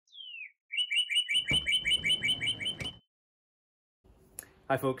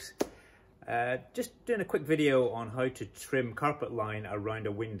Hi folks, just doing a quick video on how to trim carpet line around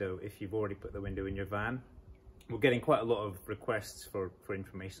a window if you've already put the window in your van. We're getting quite a lot of requests for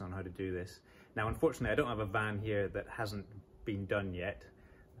information on how to do this. Now unfortunately I don't have a van here that hasn't been done yet,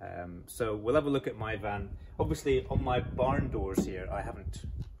 so we'll have a look at my van. Obviously on my barn doors here I haven't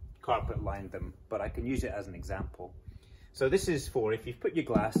carpet lined them, but I can use it as an example. So this is for if you've put your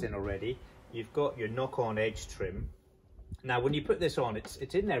glass in already, you've got your knock-on edge trim. Now when you put this on, it's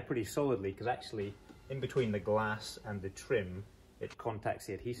in there pretty solidly, because actually in between the glass and the trim it contacts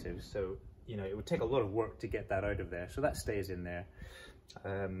the adhesive, so you know it would take a lot of work to get that out of there, so that stays in there.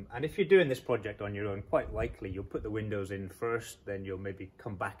 And if you're doing this project on your own, quite likely you'll put the windows in first, then you'll maybe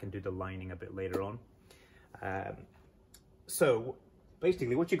come back and do the lining a bit later on. So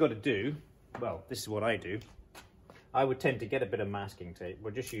basically what you've got to do, well, this is what I do. I would tend to get a bit of masking tape.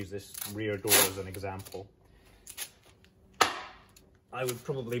 We'll just use this rear door as an example. I would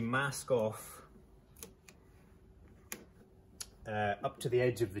probably mask off up to the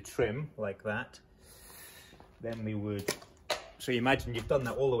edge of the trim like that. Then we would, so you imagine you've done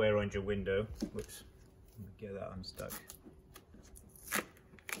that all the way around your window. Whoops, get that unstuck.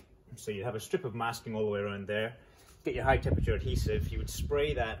 So you have a strip of masking all the way around there. Get your high temperature adhesive, you would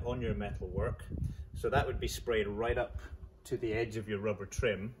spray that on your metalwork. So that would be sprayed right up to the edge of your rubber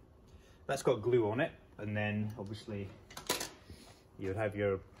trim. That's got glue on it, and then obviously you would have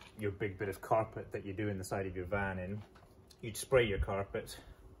your big bit of carpet that you do in the side of your van in. You'd spray your carpet.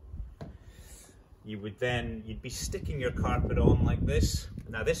 You'd be sticking your carpet on like this.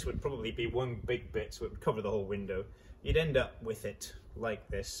 Now this would probably be one big bit, so it would cover the whole window. You'd end up with it like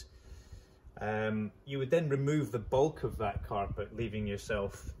this. You would then remove the bulk of that carpet, leaving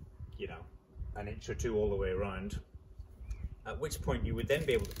yourself, you know, an inch or two all the way around. At which point you would then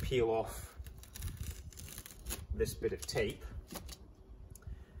be able to peel off this bit of tape.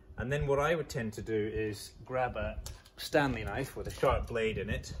 And then what I would tend to do is grab a Stanley knife with a sharp blade in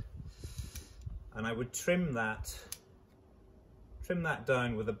it, and I would trim that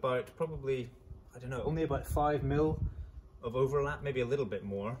down with about probably, I don't know, only about 5 mil of overlap, maybe a little bit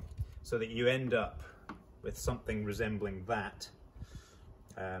more, so that you end up with something resembling that,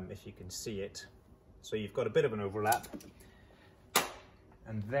 if you can see it. So you've got a bit of an overlap.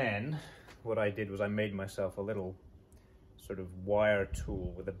 And then what I did was I made myself a little sort of wire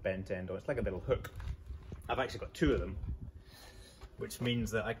tool with a bent end on it. It's like a little hook. I've actually got 2 of them, which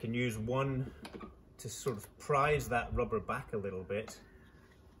means that I can use one to sort of prise that rubber back a little bit.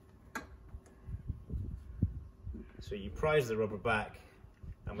 So you prise the rubber back,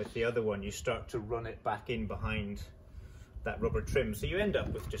 and with the other one you start to run it back in behind that rubber trim. So you end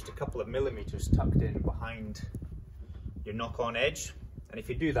up with just a couple of millimeters tucked in behind your knock-on edge. And if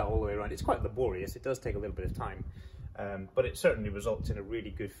you do that all the way around, it's quite laborious. It does take a little bit of time. But it certainly results in a really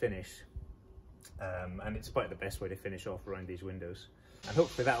good finish, and it's about the best way to finish off around these windows. And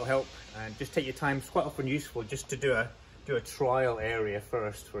hopefully that'll help. And just take your time. It's quite often useful just to do a trial area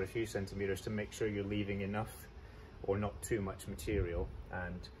first for a few centimeters to make sure you're leaving enough or not too much material,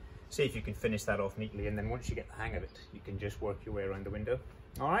 and see if you can finish that off neatly. And then once you get the hang of it, you can just work your way around the window.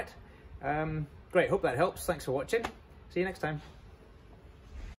 All right, great. Hope that helps. Thanks for watching. See you next time.